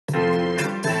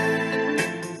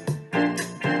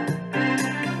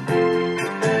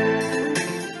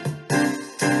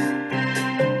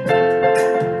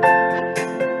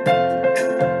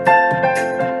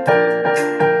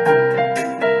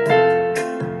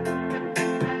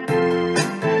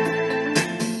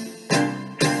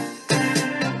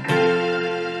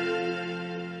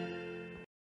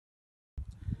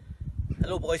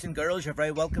boys and girls, you're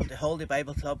very welcome to Holy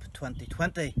Bible Club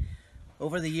 2020.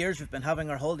 Over the years we've been having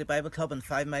our Holy Bible Club in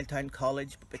 5 Mile Town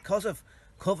College, but because of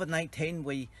COVID-19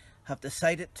 we have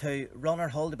decided to run our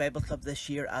Holy Bible Club this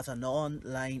year as an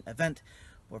online event.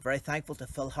 We're very thankful to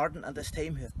Phil Harden and his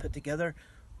team who have put together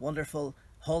wonderful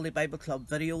Holy Bible Club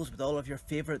videos with all of your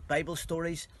favourite Bible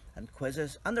stories and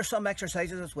quizzes, and there's some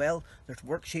exercises as well. There's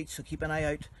worksheets, so keep an eye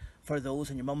out for those,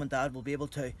 and your mum and dad will be able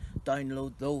to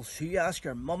download those. So you ask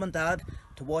your mum and dad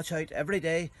to watch out every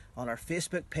day on our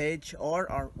Facebook page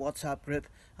or our WhatsApp group,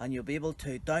 and you'll be able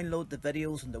to download the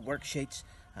videos and the worksheets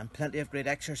and plenty of great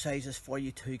exercises for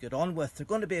you to get on with. They're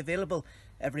going to be available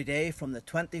every day from the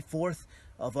 24th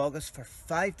of August for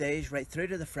 5 days right through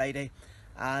to the Friday,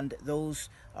 and those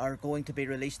are going to be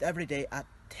released every day at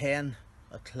 10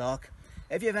 o'clock.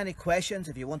 If you have any questions,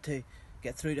 if you want to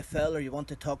get through to Phil, or you want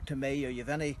to talk to me, or you have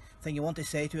anything you want to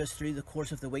say to us through the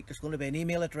course of the week, there's going to be an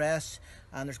email address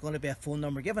and there's going to be a phone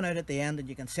number given out at the end, and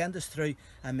you can send us through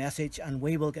a message and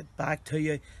we will get back to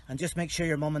you. And just make sure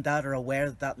your mum and dad are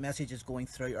aware that that message is going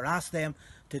through, or ask them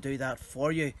to do that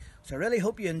for you. So I really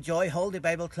hope you enjoy Holy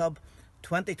Bible Club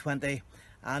 2020,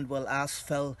 and we'll ask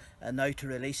Phil now to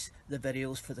release the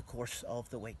videos for the course of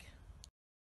the week.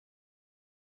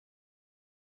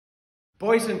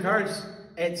 Boys and girls,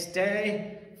 it's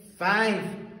day 5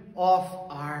 of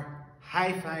our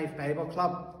High Five Bible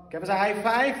Club. Give us a high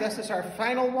five. This is our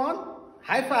final one.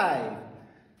 High five.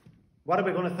 What are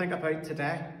we going to think about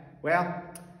today? Well,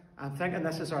 I'm thinking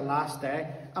this is our last day,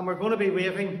 and we're going to be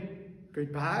waving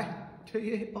goodbye to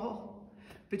you all.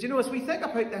 But you know, as we think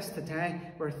about this today,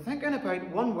 we're thinking about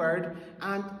one word,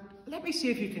 and let me see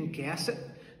if you can guess it.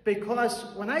 Because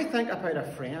when I think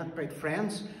about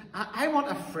friends, I want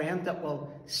a friend that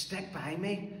will stick by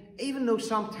me, even though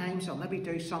sometimes I'll maybe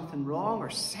do something wrong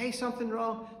or say something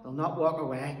wrong, they'll not walk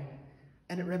away.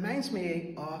 And it reminds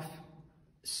me of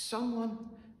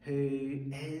someone who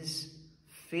is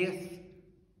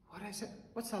what is it?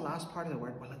 What's the last part of the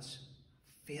word? Well, it's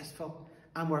faithful.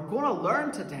 And we're going to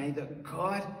learn today that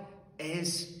God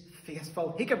is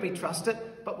faithful. He can be trusted,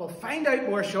 but we'll find out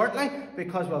more shortly,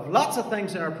 because we have lots of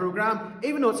things in our programme.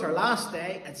 Even though it's our last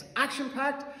day, it's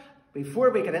action-packed. Before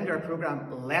we get into our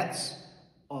programme, let's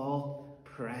all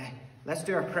pray. Let's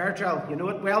do our prayer drill. You know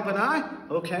it well by now?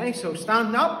 Okay, so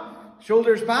stand up,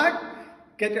 shoulders back,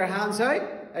 get your hands out.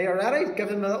 Are you ready? Give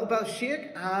them a little bit of shake,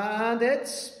 and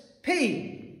it's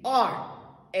P-R-A-Y.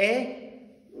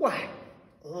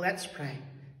 Let's pray.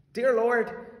 Dear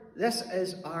Lord, this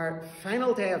is our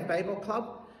final day of Bible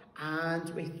Club, and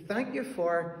we thank you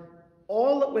for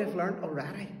all that we've learned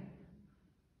already,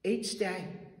 each day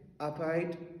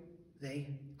about thee.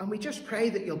 And we just pray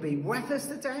that you'll be with us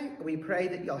today. We pray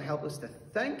that you'll help us to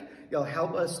think, you'll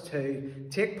help us to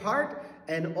take part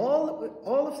in all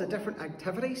of the different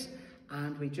activities,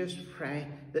 and we just pray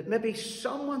that maybe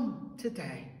someone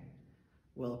today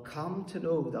will come to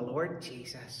know the Lord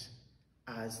Jesus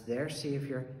as their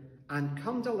Saviour, and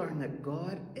come to learn that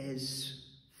God is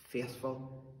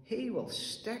faithful. He will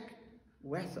stick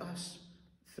with us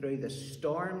through the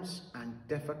storms and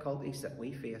difficulties that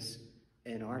we face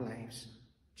in our lives.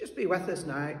 Just be with us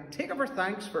now. Take our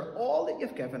thanks for all that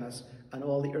you've given us and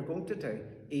all that you're going to do,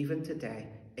 even today.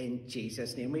 In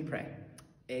Jesus' name we pray.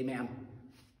 Amen.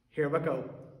 Here we go.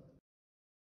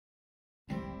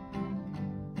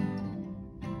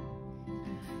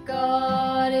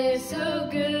 God is so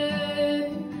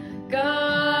good.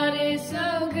 God is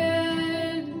so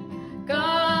good.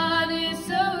 God is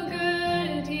so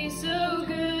good. He's so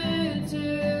good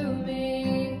to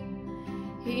me.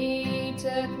 He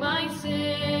took my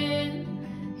sin.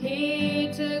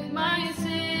 He took my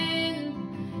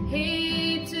sin.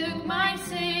 He took my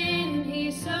sin.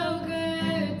 He's so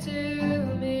good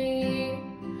to me.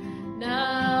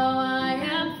 Now I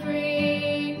am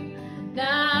free.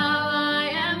 Now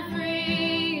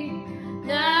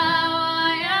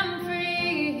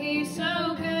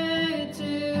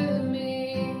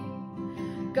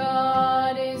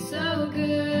God is so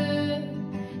good.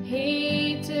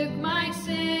 He took my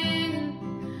sin.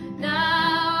 Now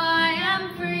I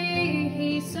am free.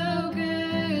 He's so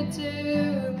good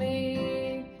to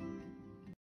me.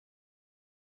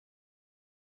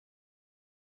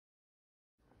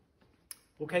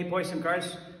 Okay, boys and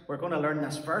girls, we're going to learn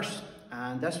this verse,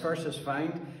 and this verse is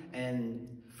found in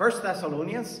 1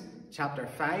 Thessalonians chapter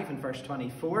 5 and verse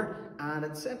 24, and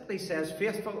it simply says,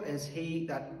 faithful is he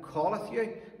that calleth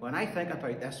you. When I think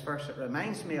about this verse, it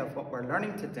reminds me of what we're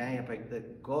learning today about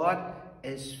that God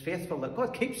is faithful, that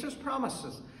God keeps his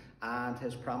promises, and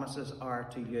his promises are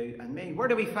to you and me. Where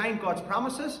do we find God's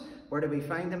promises? Where do we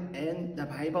find them? In the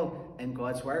Bible, in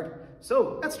God's Word.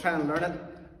 So let's try and learn it.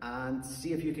 and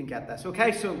see if you can get this.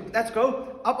 Okay, so let's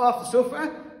go. Up off the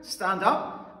sofa, stand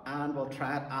up, and we'll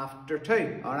try it after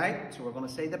 2. All right, so we're going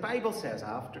to say the Bible says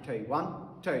after 2. 1,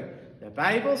 2. The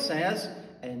Bible says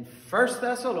in 1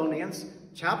 Thessalonians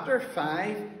chapter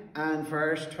 5 and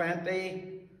verse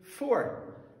 24,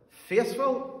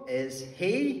 faithful is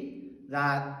he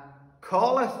that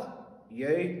calleth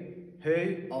you,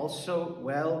 who also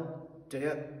will do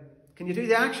it. Can you do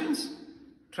the actions?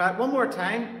 Try it one more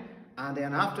time, and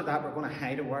then after that we're going to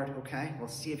hide a word, okay? We'll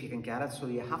see if you can get it, so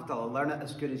you have to learn it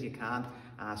as good as you can,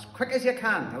 as quick as you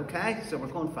can, okay? So we're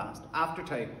going fast. After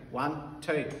 2. 1,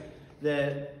 2.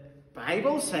 The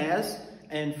Bible says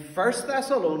in 1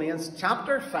 Thessalonians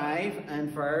chapter 5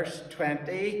 and verse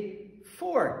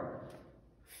 24,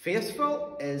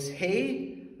 faithful is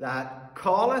he that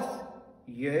calleth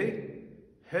you,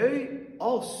 who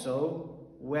also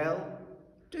will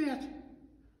do it.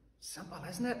 Simple,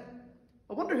 isn't it?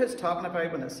 I wonder who it's talking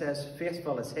about when it says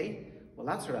faithful is he. Well,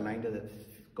 that's a reminder that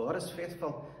God is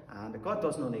faithful, and that God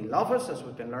doesn't only love us, as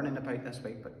we've been learning about this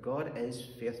week, but God is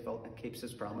faithful and keeps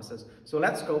his promises. So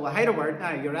let's go. We'll hide a word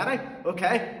now. You ready?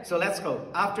 Okay, so let's go.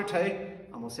 After 2,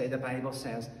 and we'll say the Bible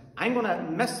says. I'm going to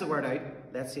miss the word out.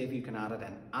 Let's see if you can add it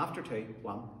in. After 2.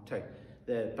 1, 2.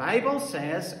 The Bible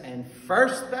says in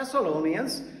 1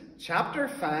 Thessalonians chapter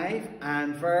 5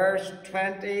 and verse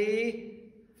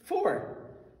 24,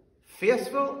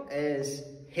 faithful is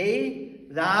he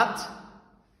that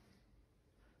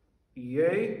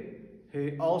you,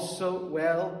 who also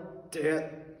will do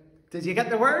it. Did you get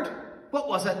the word? What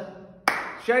was it?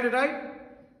 Shout it out.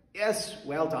 Yes,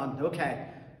 well done. Okay,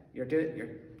 you're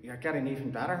getting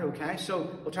even better. Okay, so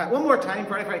we'll try it one more time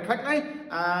very, very quickly.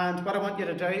 And what I want you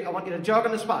to do, I want you to jog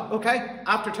on the spot. Okay,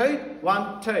 after 2.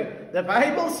 1, 2. The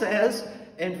Bible says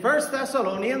in 1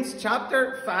 Thessalonians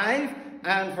chapter 5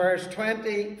 and verse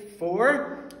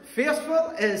 24,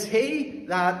 faithful is he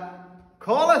that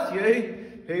calleth you,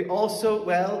 who also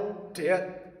will do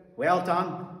it. Well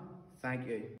done. Thank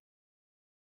you.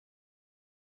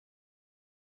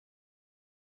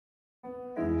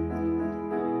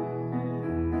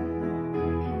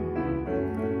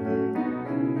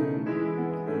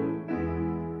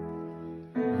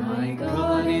 My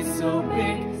God is so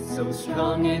big, so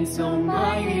strong and so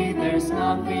mighty, there's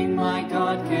nothing my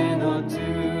God cannot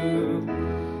do.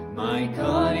 My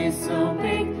God is so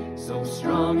big, so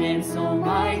strong and so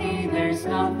mighty, there's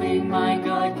nothing my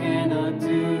God cannot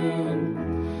do.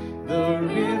 The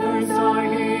rivers are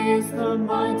his, the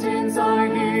mountains are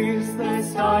his, the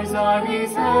stars are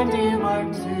his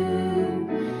handiwork too.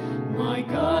 My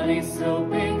God is so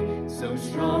big, so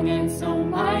strong and so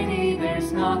mighty,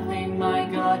 there's nothing my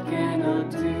God cannot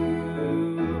do.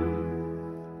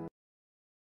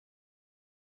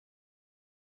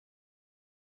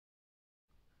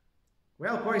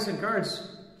 Well, boys and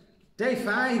girls, day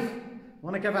 5.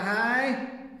 Want to give a high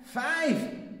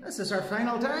 5? This is our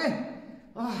final day.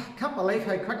 Oh, I can't believe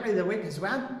how quickly the week has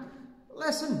went.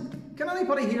 Listen, can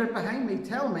anybody here behind me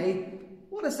tell me,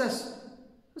 what is this?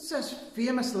 What's this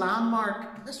famous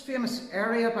landmark, this famous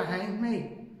area behind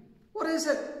me? What is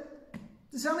it?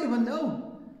 Does anyone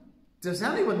know? Does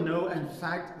anyone know, in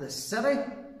fact, the city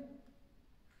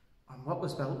and what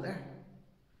was built there?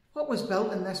 What was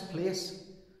built in this place?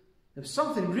 It was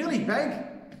something really big,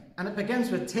 and it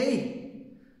begins with T,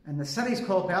 and the city's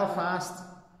called Belfast.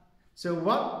 So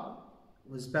what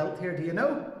was built here, do you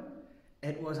know?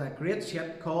 It was a great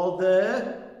ship called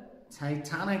the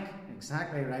Titanic.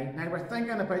 Exactly right. Now we're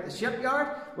thinking about the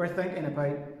shipyard, we're thinking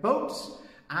about boats,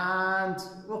 and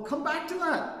we'll come back to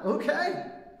that, okay?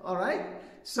 Alright,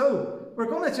 so we're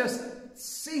going to just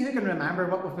see who can remember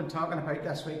what we've been talking about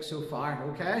this week so far,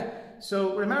 okay?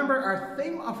 So remember, our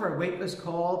theme of our week was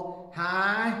called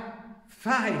High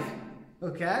 5,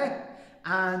 okay?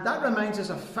 And that reminds us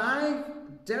of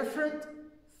 5 different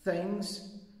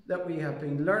things that we have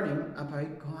been learning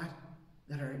about God,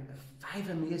 that are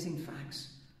 5 amazing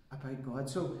facts about God.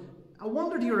 So I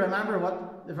wonder, do you remember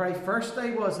what the very first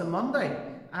day was, the Monday?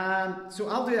 So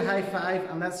I'll do a high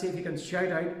 5, and let's see if you can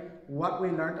shout out what we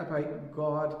learned about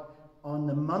God on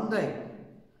the Monday.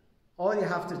 All you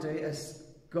have to do is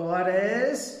God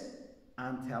is,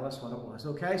 and tell us what it was.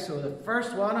 Okay, so the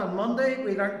first one on Monday,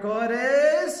 we learned God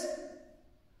is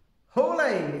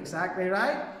holy. Exactly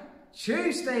right.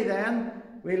 Tuesday then,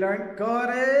 we learned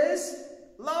God is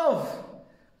love.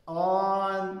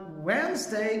 On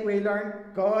Wednesday, we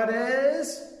learned God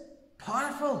is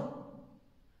powerful.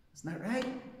 Isn't that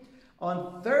right?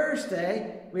 On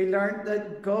Thursday, we learned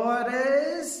that God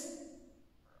is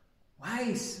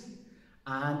wise.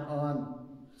 And on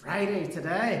Friday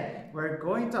today, we're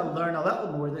going to learn a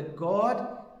little more that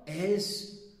God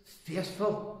is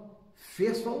faithful.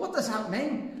 faithful. What does that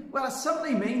mean? Well, it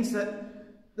simply means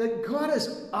that God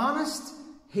is honest,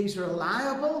 he's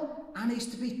reliable, and he's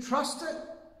to be trusted.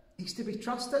 He's to be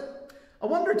trusted. I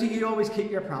wonder, do you always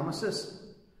keep your promises?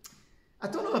 I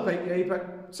don't know about you,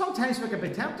 but sometimes we can be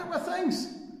tempted with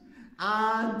things.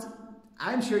 And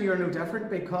I'm sure you're no different,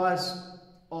 because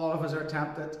all of us are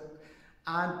tempted.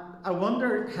 And I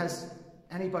wonder, has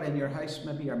anybody in your house,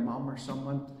 maybe your mum or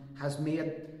someone, has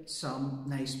made some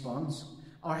nice buns,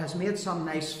 or has made some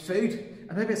nice food,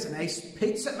 and maybe it's a nice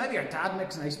pizza, maybe your dad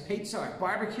makes a nice pizza or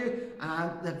barbecue,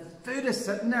 and the food is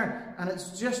sitting there and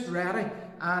it's just ready,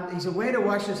 and he's away to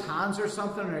wash his hands or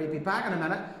something, or he'll be back in a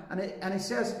minute, and he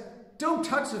says, don't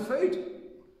touch the food.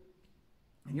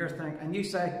 And you're thinking, and you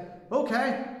say,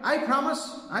 okay, I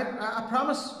promise, I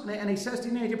promise. And he says to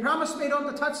you, do you promise me not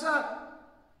to touch that?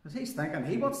 But he's thinking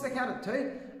he wants to get it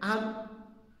too. And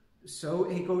so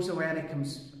he goes away, and he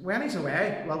comes, when he's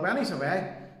away,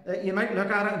 you might look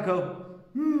at it and go,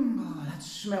 oh, that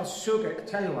smells so good. I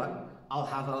tell you what, I'll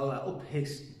have a little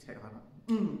piece. Take a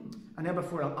little. And then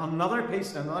before another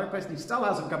piece, and he still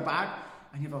hasn't come back,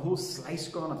 and you have a whole slice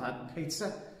gone of that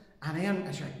pizza. And then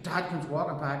as your dad comes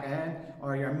walking back in,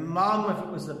 or your mum if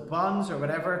it was the buns or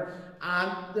whatever,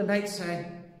 and they might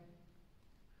say,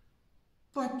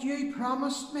 but you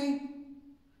promised me.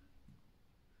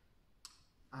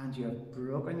 And you have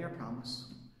broken your promise.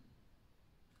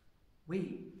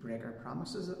 We break our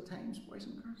promises at times, boys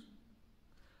and girls.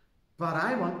 But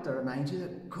I want to remind you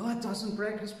that God doesn't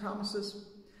break his promises.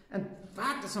 In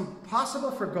fact, it's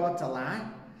impossible for God to lie.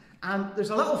 And there's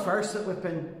a little verse that we've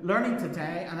been learning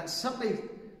today, and it simply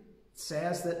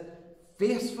says that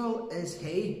faithful is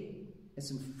he.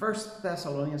 It's in 1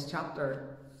 Thessalonians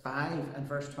chapter 5 and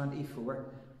verse 24.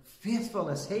 Faithful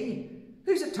is he.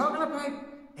 Who's it talking about?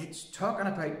 It's talking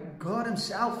about God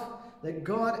himself. That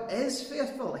God is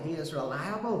faithful, he is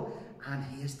reliable, and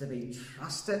he is to be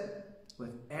trusted with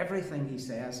everything he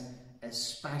says,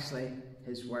 especially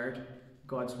his word.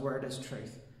 God's word is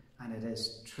truth, and it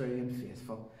is true and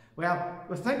faithful. Well,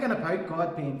 we're thinking about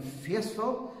God being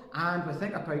faithful, and we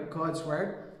think about God's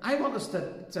word. I want us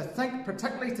to think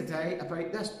particularly today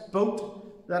about this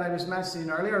boat that I was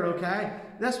mentioning earlier, okay?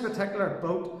 This particular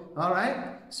boat, all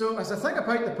right? So as I think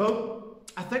about the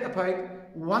boat, I think about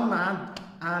one man,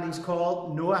 and he's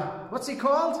called Noah. What's he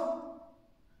called?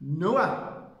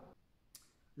 Noah.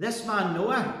 This man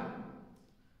Noah,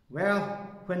 well,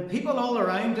 when people all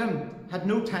around him had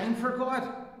no time for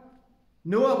God,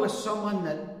 Noah was someone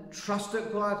that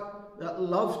trusted God, that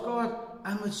loved God,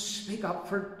 and would speak up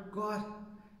for God.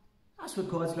 That's what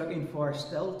God's looking for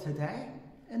still today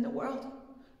in the world.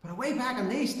 But way back in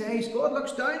these days, God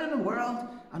looks down in the world,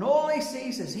 and all he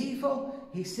sees is evil.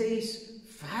 He sees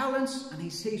violence, and he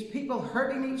sees people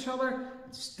hurting each other,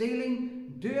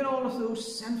 stealing, doing all of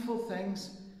those sinful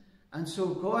things. And so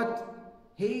God,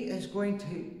 he is going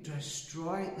to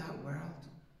destroy that world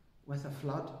with a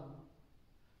flood.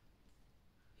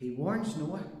 He warns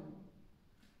Noah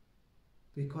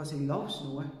because he loves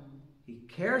Noah, he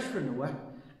cares for Noah,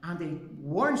 and he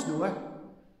warns Noah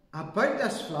about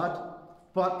this flood,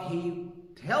 but he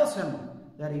tells him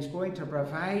that he's going to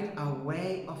provide a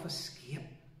way of escape.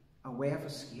 A way of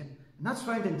escape. And that's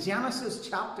found in Genesis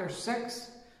chapter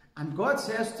 6. And God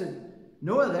says to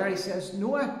Noah there, he says,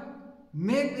 Noah,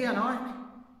 make thee an ark.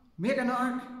 Make an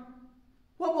ark.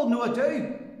 What will Noah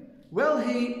do? Will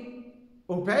he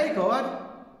obey God?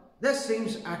 This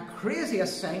seems a crazy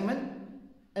assignment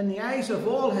in the eyes of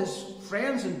all his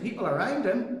friends and people around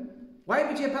him. Why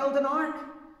would you build an ark?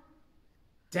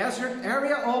 Desert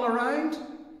area all around.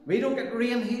 We don't get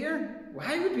rain here.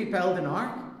 Why would we build an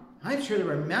ark? I'm sure there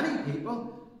were many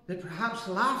people that perhaps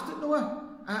laughed at Noah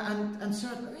and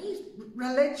said, he's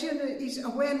religion, he's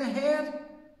away in the head.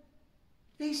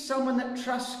 He's someone that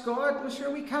trusts God. Well,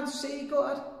 sure, we can't see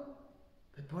God.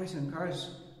 But boys and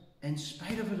girls, in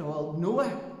spite of it all,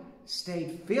 Noah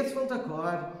stayed faithful to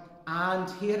God, and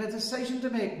he had a decision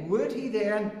to make. Would he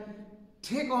then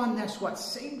take on this, what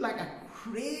seemed like a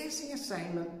crazy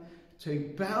assignment,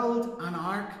 to build an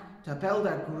ark, to build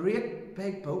a great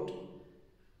big boat?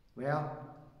 Well,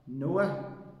 Noah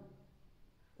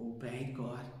obeyed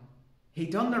God. He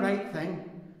done the right thing.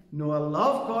 Noah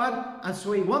loved God, and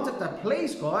so he wanted to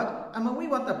please God. And when we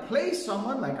want to please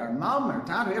someone, like our mum or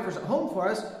dad, whoever's at home for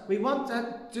us, we want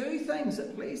to do things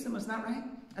that please them, isn't that right?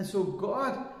 And so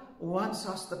God wants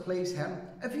us to please him.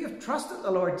 If you've trusted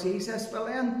the Lord Jesus, well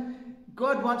then,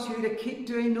 God wants you to keep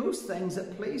doing those things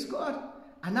that please God.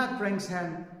 And that brings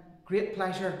him great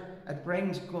pleasure. It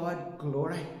brings God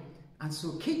glory. And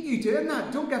so keep you doing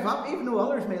that. Don't give up, even though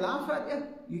others may laugh at you.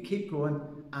 You keep going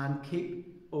and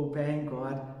keep obeying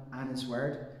God and his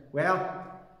word. Well,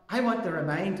 I want to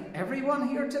remind everyone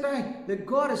here today that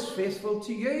God is faithful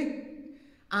to you.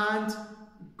 And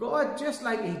God, just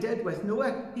like he did with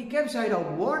Noah, he gives out a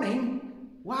warning.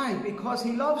 Why? Because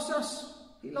he loves us.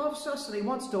 He loves us and he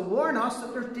wants to warn us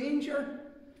that there's danger.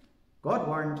 God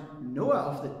warned Noah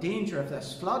of the danger of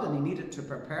this flood, and he needed to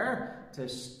prepare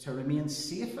to remain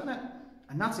safe in it.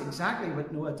 And that's exactly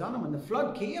what Noah done. And when the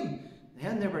flood came,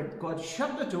 then God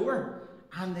shut the door,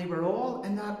 and they were all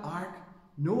in that ark,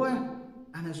 Noah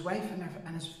and his wife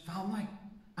and his family.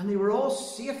 And they were all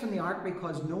safe in the ark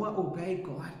because Noah obeyed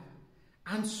God.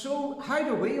 And so, how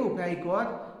do we obey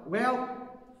God? Well,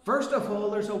 first of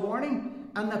all, there's a warning.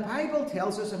 And the Bible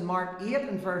tells us in Mark 8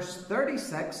 and verse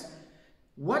 36,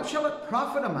 what shall it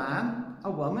profit a man,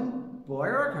 a woman, boy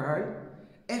or a girl,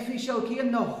 if he shall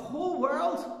gain the whole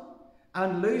world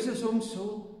and lose his own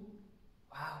soul?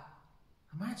 Wow,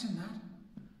 imagine that.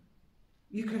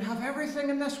 You could have everything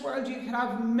in this world. You could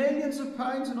have millions of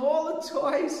pounds and all the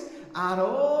toys and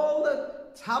all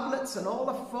the tablets and all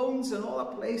the phones and all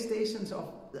the PlayStations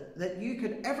that you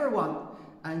could ever want,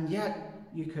 and yet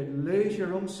you could lose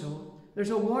your own soul. There's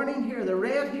a warning here. The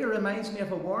red here reminds me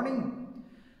of a warning.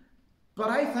 But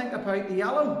I think about the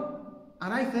yellow,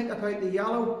 and I think about the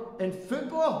yellow in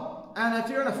football. And if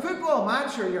you're in a football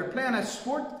match or you're playing a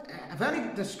sport of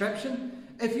any description,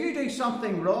 if you do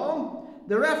something wrong,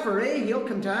 the referee, he'll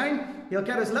come down, he'll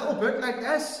get his little book like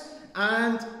this,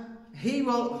 and he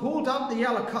will hold up the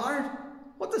yellow card.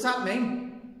 What does that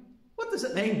mean? What does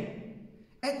it mean?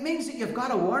 It means that you've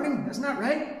got a warning, isn't that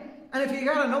right? And if you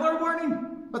got another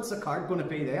warning, what's the card going to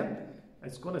be then?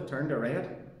 It's going to turn to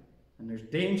red. And there's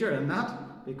danger in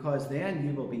that, because then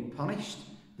you will be punished.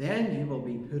 Then you will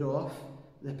be put off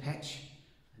the pitch.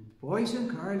 And boys and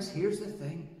girls, here's the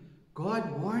thing.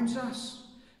 God warns us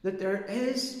that there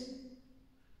is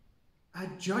a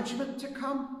judgment to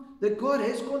come. That God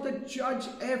is going to judge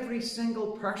every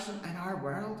single person in our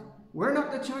world. We're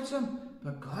not to judge them,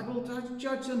 but God will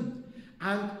judge them.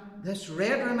 And this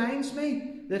red reminds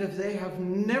me that if they have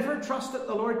never trusted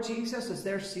the Lord Jesus as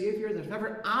their Saviour, they've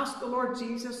never asked the Lord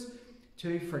Jesus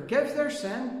to forgive their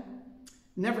sin,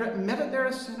 never admitted they're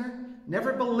a sinner,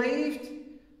 never believed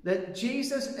that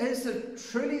Jesus is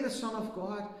truly the Son of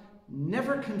God,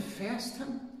 never confessed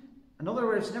him, in other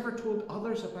words, never told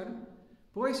others about him.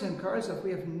 Boys and girls, if we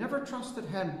have never trusted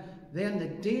him, then the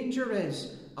danger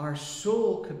is our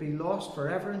soul could be lost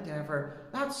forever and ever.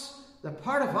 That's the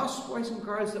part of us, boys and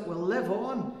girls, that will live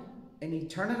on in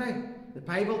eternity. The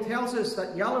Bible tells us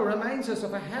that yellow reminds us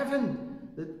of a heaven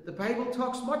that the Bible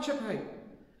talks much about.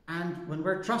 And when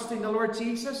we're trusting the Lord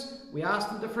Jesus, we ask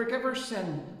him to forgive our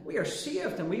sin. We are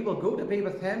saved and we will go to be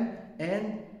with him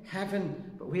in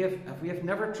heaven. But if we have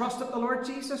never trusted the Lord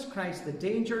Jesus Christ, the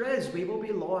danger is we will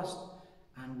be lost.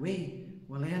 And we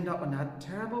will end up in that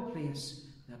terrible place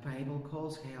the Bible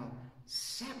calls hell,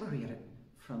 separated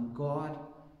from God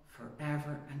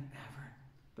forever and ever.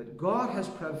 But God has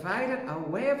provided a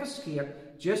way of escape,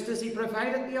 just as he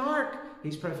provided the ark.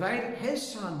 He's provided his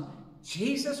Son,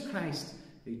 Jesus Christ,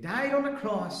 who died on the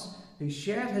cross, who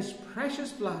shed his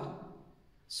precious blood,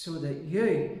 so that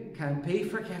you can be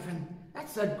forgiven.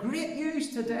 That's the great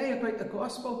news today about the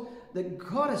gospel, that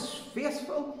God is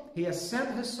faithful. He has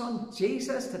sent his Son,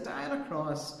 Jesus, to die on a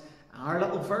cross. Our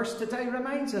little verse today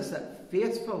reminds us that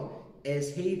faithful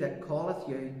is he that calleth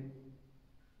you.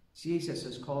 Jesus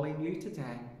is calling you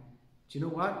today. Do you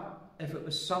know what? If it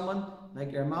was someone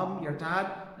like your mum, your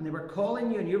dad, and they were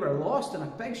calling you and you were lost in a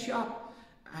big shop,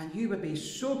 and you would be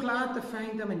so glad to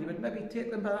find them, and you would maybe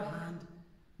take them by the hand.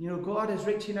 You know, God is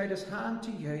reaching out his hand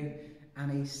to you,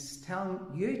 and he's telling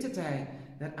you today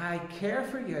that I care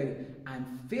for you,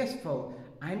 I'm faithful,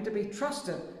 I'm to be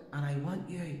trusted, and I want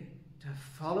you to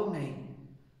follow me,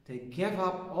 to give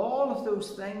up all of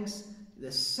those things,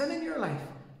 the sin in your life,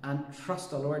 and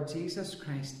trust the Lord Jesus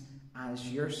Christ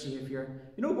as your Saviour.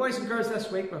 You know, boys and girls,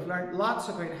 this week we've learned lots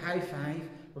about High Five.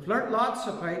 We've learned lots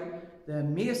about the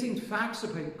amazing facts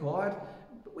about God.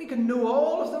 But we can know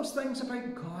all of those things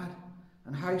about God,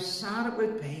 and how sad it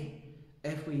would be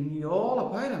if we knew all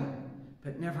about him,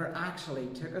 but never actually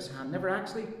took his hand, never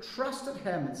actually trusted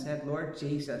him and said, Lord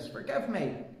Jesus, forgive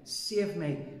me, save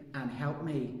me, and help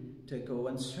me to go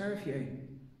and serve you.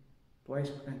 Boys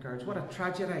and girls, what a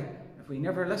tragedy if we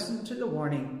never listened to the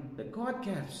warning that God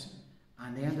gives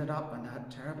and ended up in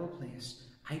that terrible place.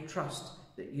 I trust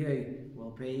that you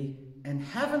will be in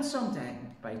heaven someday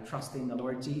by trusting the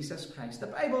Lord Jesus Christ. The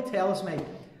Bible tells me,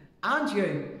 and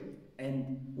you,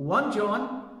 in 1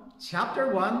 John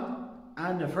chapter 1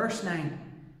 and verse 9,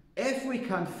 if we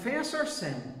confess our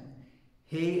sin,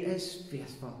 he is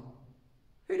faithful.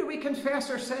 Who do we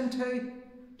confess our sin to?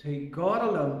 To God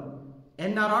alone.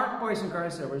 in that ark, boys and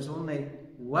girls, there was only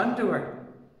one door.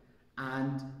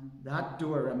 And that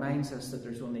door reminds us that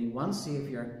there's only one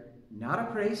Saviour, not a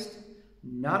priest,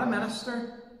 not a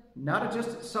minister, not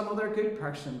just some other good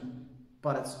person,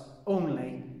 but it's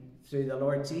only through the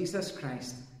Lord Jesus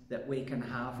Christ that we can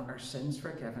have our sins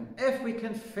forgiven. If we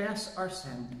confess our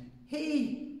sin,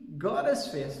 God is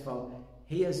faithful.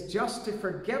 He is just to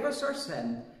forgive us our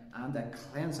sin and to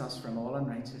cleanse us from all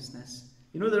unrighteousness.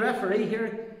 You know, the referee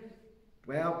here,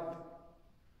 well,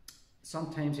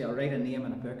 sometimes he'll write a name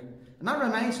in a book. And that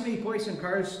reminds me, boys and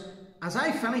girls, as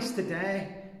I finish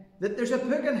today, that there's a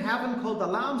book in heaven called the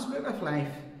Lamb's Book of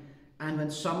Life. And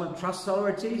when someone trusts the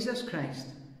Lord Jesus Christ,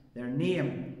 their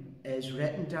name is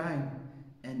written down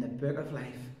in the Book of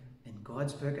Life, in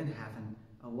God's book in heaven.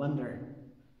 I wonder,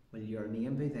 will your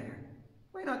name be there?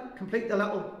 Why not complete the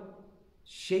little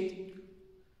sheet,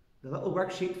 the little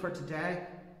worksheet for today?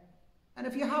 And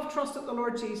if you have trusted the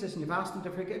Lord Jesus and you've asked Him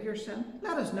to forgive your sin,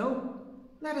 let us know.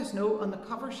 Let us know on the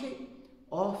cover sheet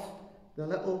of the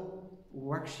little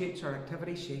worksheets or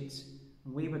activity sheets.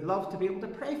 And we would love to be able to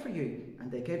pray for you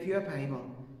and to give you a Bible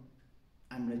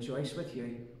and rejoice with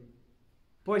you.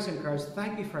 Boys and girls,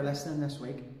 thank you for listening this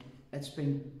week. It's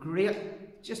been great.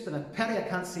 It's just been a pity I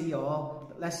can't see you all.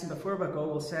 But listen, before we go,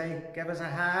 we'll say, give us a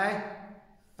high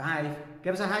five.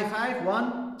 Give us a high five.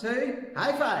 1, 2,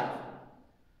 high five.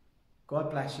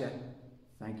 God bless you.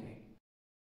 Thank you.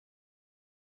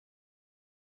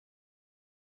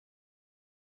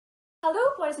 Hello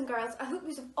boys and girls, I hope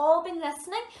you've all been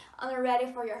listening and are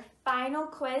ready for your final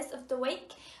quiz of the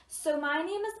week. So my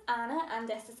name is Anna and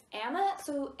this is Emma.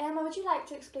 So Emma, would you like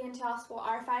to explain to us what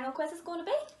our final quiz is going to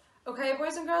be? Okay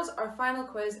boys and girls, our final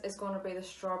quiz is going to be the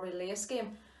Strawberry Lace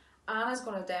game. Anna's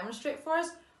going to demonstrate for us.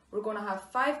 We're going to have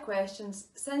 5 questions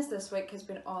since this week has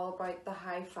been all about the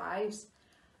high fives.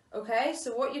 Okay,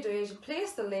 so what you do is you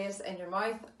place the lace in your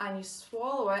mouth and you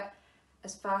swallow it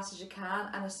as fast as you can,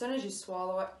 and as soon as you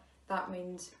swallow it, that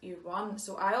means you've won.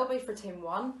 So I'll be for team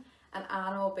 1 and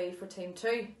Anna will be for team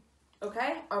 2.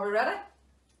 Okay, are we ready?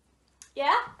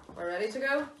 Yeah. We're ready to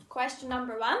go. Question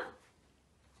number 1.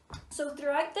 So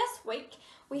throughout this week,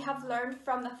 we have learned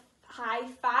from the high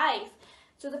five.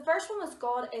 So the first one was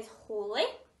God is holy.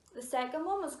 The second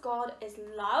one was God is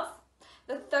love.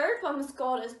 The third one was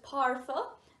God is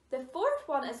powerful. The fourth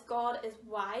one is God is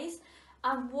wise.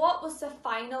 And what was the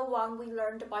final one we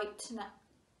learned about tonight?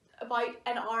 About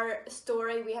in our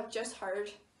story we have just heard?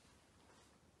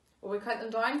 Will we count them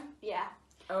down? Yeah.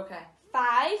 Okay.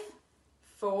 5,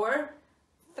 4,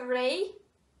 3,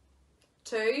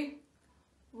 2.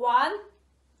 1.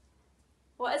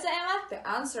 What is it, Emma? The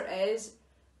answer is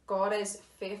God is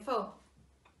faithful.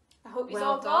 I hope you Well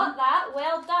all done. got that.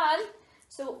 Well done.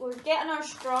 So we're getting our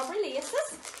strawberry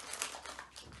laces.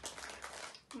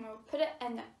 And we'll put it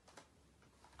in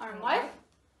our mouth.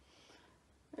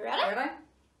 You ready? Ready?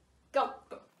 Go.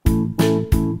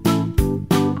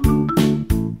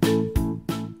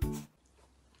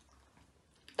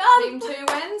 Done. Team 2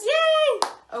 wins. Yay!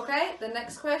 Okay, the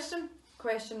next question.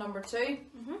 Question number 2.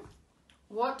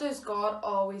 What does God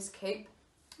always keep?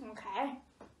 Okay.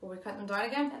 Will we count them down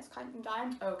again? Let's count them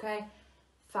down. Okay.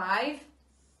 5,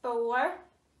 4,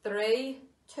 3,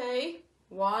 2.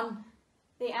 1.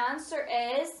 The answer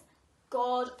is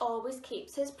God always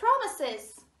keeps His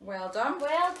promises. Well done.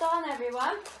 Well done,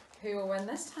 everyone. Who will win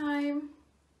this time?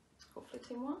 Hopefully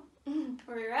team 1.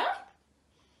 Are we ready?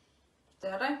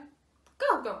 Ready?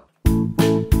 Go. Go.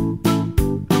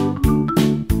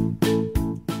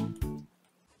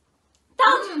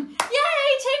 Done! Yay!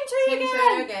 Team 2 Team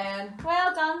again! 2 again.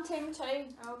 Well done, Team 2.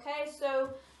 Okay, so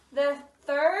the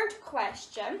third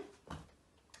question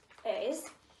is,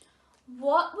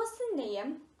 what was the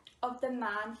name of the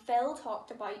man Phil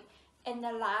talked about in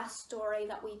the last story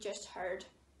that we just heard?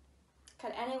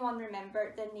 Can anyone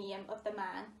remember the name of the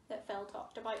man that Phil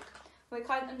talked about? Will we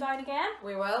count them down again?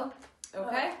 We will.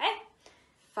 Okay.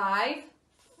 5,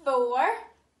 4,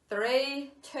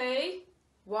 3, 2.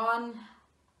 1.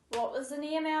 What was the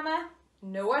name, Emma?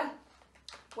 Noah.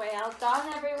 Well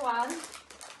done, everyone.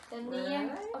 The name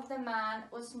Right. of the man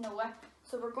was Noah.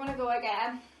 So we're going to go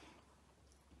again.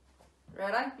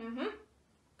 Ready?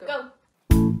 Go.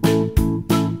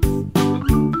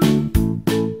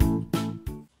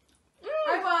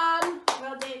 I won.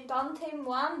 Well done, Team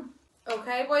 1.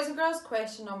 Okay, boys and girls,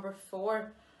 question number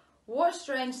 4. What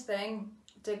strange thing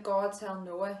did God tell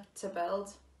Noah to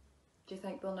build? Do you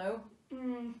think they'll know?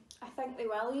 I think they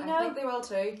will, you I know. think they will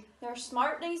too. They're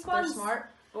smart, these They're ones. smart.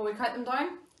 Will we count them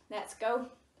down? Let's go.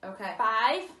 Okay.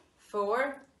 5,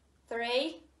 4,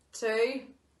 3, 2.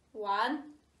 1.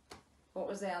 What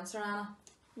was the answer, Anna?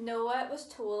 Noah was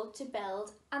told to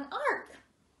build an ark.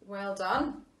 Well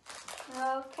done.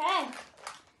 Okay.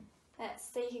 Let's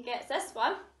see who gets this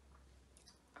one.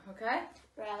 Okay,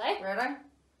 Ready? ready?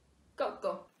 Go.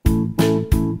 Go.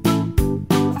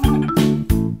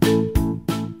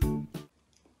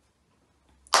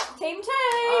 Team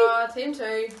 2. Team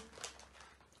 2.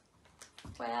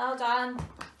 Well done.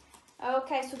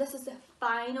 Okay, so this is the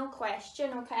final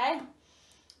question, okay?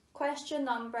 Question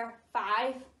number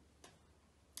 5.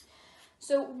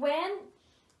 So when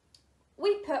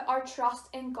we put our trust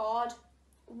in God,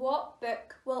 what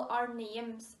book will our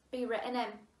names be written in?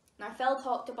 Now, Phil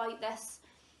talked about this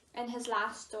in his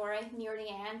last story near the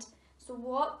end. So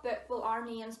what book will our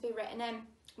names be written in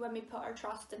when we put our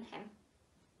trust in him?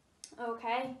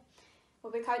 Okay,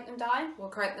 will we count them down? We'll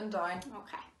count them down.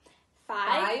 Okay.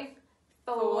 5,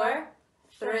 4,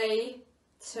 3,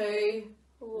 2,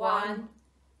 1.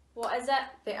 What is it?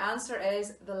 The answer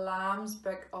is the Lamb's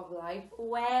Book of Life.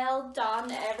 Well done,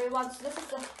 everyone. So this is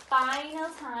the final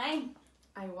time.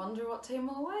 I wonder what team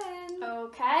will win.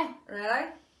 Okay. Ready?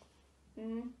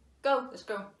 Go. Let's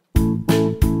go.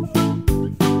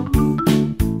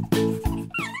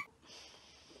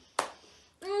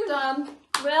 Done.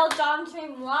 Well done,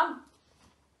 team 1.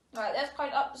 Right, let's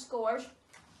count up the scores.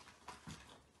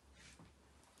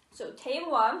 So team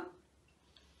 1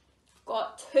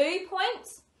 got 2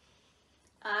 points,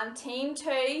 and team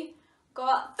 2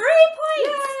 got 3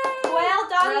 points. Yay! Well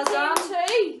done, Well done.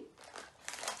 team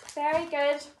 2. Very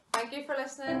good. Thank you for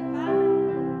listening. Bye.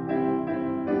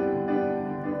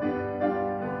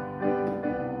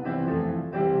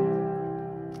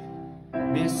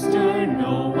 Mr.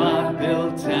 Noah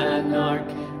built an ark.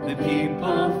 The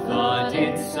people thought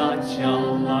it such a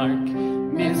lark.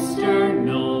 Mr.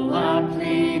 Noah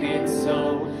pleaded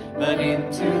so, but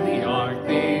into the ark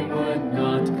they would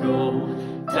not go.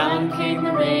 Down came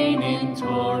the rain in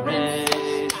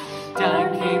torrents.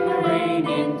 Down came the rain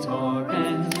in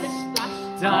torrents.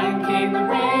 Down came the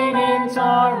rain in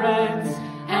torrents,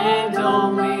 and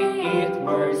only 8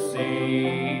 were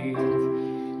saved.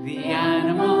 The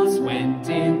animals went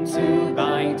in 2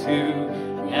 by 2,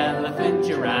 the elephant,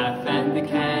 giraffe, and the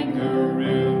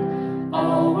kangaroo.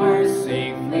 All were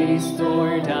safely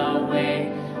stored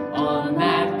away on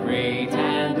that great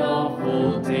and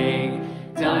awful day.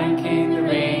 Down came the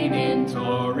rain in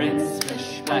torrents,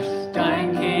 splish splash.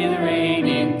 Down came the rain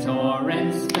in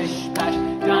torrents, splish splash.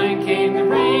 Down came the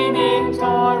rain in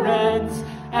torrents,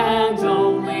 and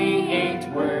only 8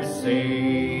 were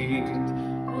saved.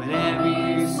 Whenever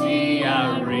you see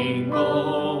a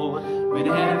rainbow,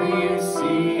 whenever you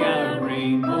see a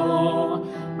rainbow,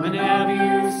 whenever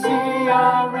you see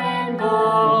a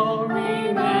rainbow,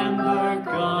 remember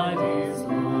God is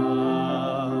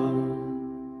love.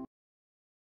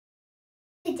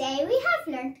 Today we have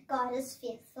learned God is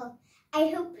faithful. I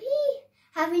hope you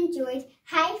have enjoyed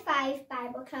High Five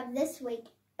Bible Club this week.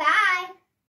 Bye!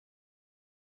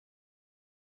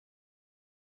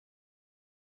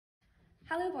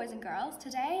 Hello boys and girls,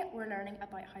 today we're learning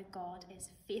about how God is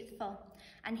faithful,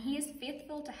 and he is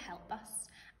faithful to help us,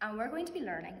 and we're going to be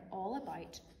learning all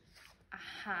about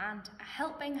a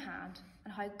helping hand,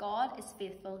 and how God is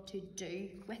faithful to do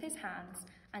with his hands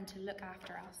and to look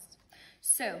after us.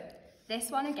 So this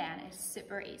one again is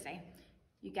super easy.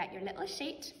 You get your little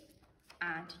sheet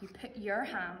and you put your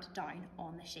hand down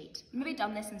on the sheet. You've maybe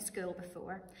done this in school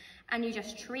before, and you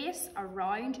just trace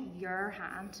around your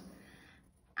hand.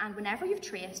 And whenever you've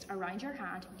traced around your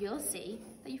hand, you'll see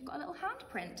that you've got a little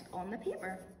handprint on the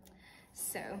paper.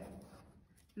 So,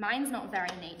 mine's not very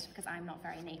neat because I'm not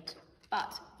very neat,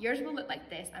 but yours will look like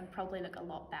this and probably look a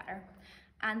lot better.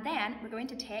 And then we're going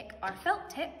to take our felt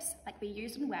tips, like we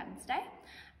used on Wednesday,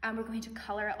 and we're going to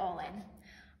colour it all in.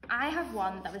 I have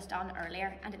one that was done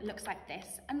earlier and it looks like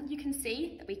this, and you can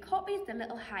see that we copied the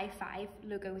little high five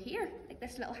logo here, like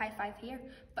this little high five here,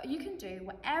 but you can do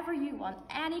whatever you want,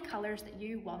 any colours that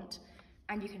you want,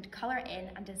 and you can colour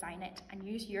in and design it and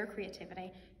use your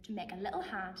creativity to make a little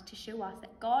hand to show us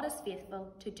that God is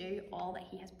faithful to do all that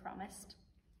he has promised.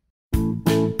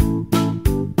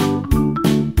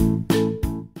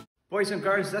 Boys and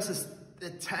girls, this is the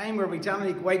time where we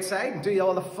generally go outside and do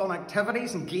all the fun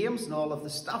activities and games and all of the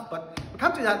stuff, but we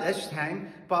can't do that this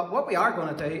time. But what we are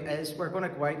going to do is we're going to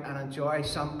go out and enjoy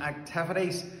some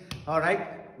activities.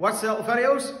 Alright, watch the little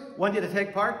videos, want you to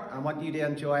take part and want you to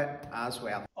enjoy it as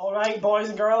well. Alright boys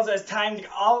and girls, it's time to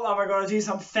get up and we're going to do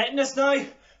some fitness now.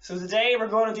 So today we're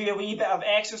going to do a wee bit of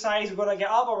exercise. We're going to get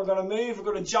up and we're going to move, we're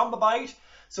going to jump about.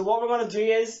 So what we're going to do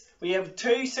is, we have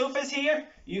 2 sofas here,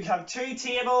 you have 2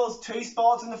 tables, 2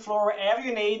 spots on the floor, whatever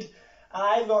you need. And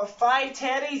I've got 5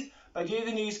 teddies, but you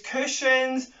can use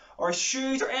cushions or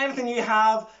shoes or anything you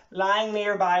have lying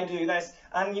nearby to do this.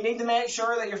 And you need to make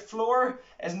sure that your floor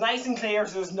is nice and clear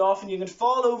so there's nothing you can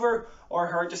fall over or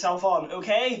hurt yourself on,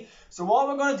 okay? So what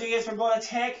we're going to do is we're going to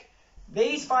take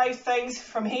these 5 things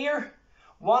from here,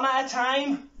 one at a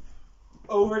time,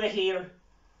 over to here,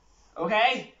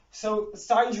 okay? So it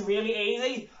sounds really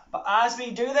easy, but as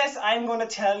we do this, I'm going to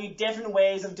tell you different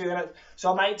ways of doing it.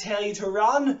 So I might tell you to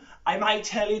run, I might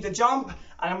tell you to jump,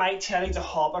 and I might tell you to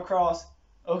hop across,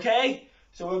 okay?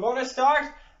 So we're going to start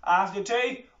after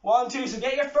 2, 1, 2. So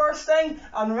get your first thing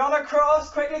and run across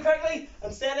quickly,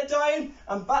 and set it down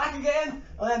and back again.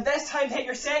 And then this time take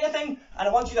your second thing and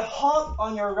I want you to hop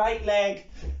on your right leg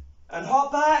and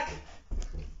hop back.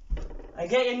 And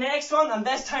get your next one, and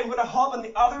this time we're going to hop on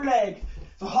the other leg.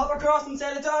 So hop across and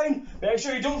set it down. Make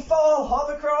sure you don't fall. Hop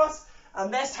across.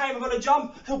 And this time we're going to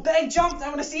jump. So big jumps. I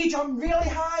want to see you jump really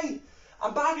high.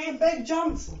 And back again. Big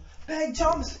jumps. Big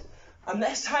jumps. And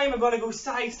this time we're going to go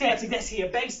side steps like this here.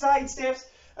 Big side steps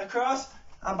across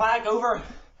and back over.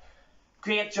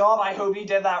 Great job. I hope you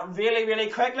did that really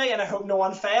quickly, and I hope no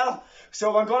one fell.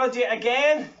 So we're going to do it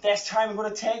again. This time we're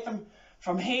going to take them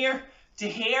from here to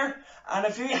here. And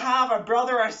if you have a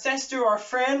brother or a sister or a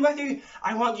friend with you,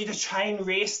 I want you to try and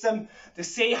race them to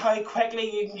see how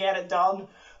quickly you can get it done.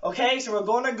 Okay, so we're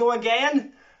going to go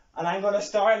again, and I'm going to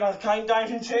start and I'll count down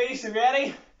from 2. So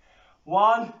ready?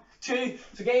 1, 2.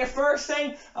 So get your first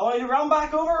thing. I want you to run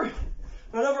back over,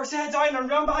 set down, and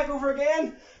run back over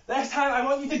again. This time I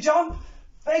want you to jump.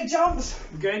 Big jumps.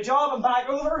 Good job. And back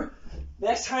over.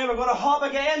 This time we're going to hop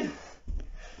again.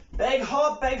 Big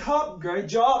hop. Good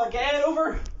job. Again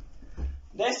over.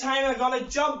 This time I'm going to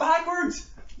jump backwards.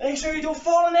 Make sure you don't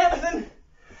fall on anything.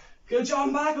 Good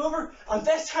job. Back over. And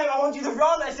this time I want you to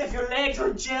run as if your legs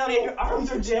are jelly and your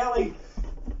arms are jelly.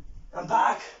 And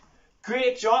back.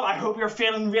 Great job. I hope you're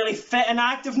feeling really fit and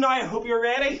active now. I hope you're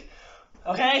ready.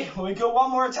 Okay, will we go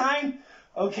one more time?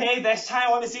 Okay, this time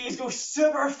I want to see you go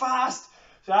super fast.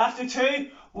 So after 2,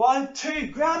 1, 2,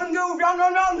 grab and go.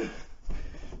 Run.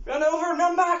 Run over,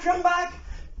 run back.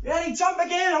 Ready, jump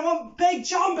again. I want big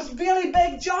jumps, really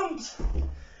big jumps.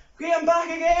 Great, and back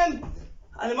again.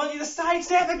 And I want you to side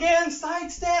step again.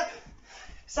 Side step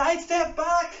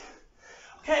back.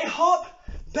 Okay, hop.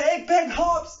 Big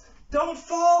hops. Don't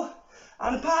fall.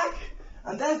 And back.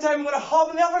 And this time I'm going to hop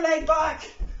on the other leg back.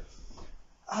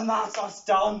 And that's us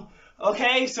done.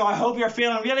 Okay, so I hope you're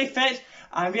feeling really fit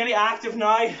and really active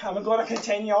now. And we're going to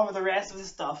continue on with the rest of the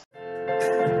stuff.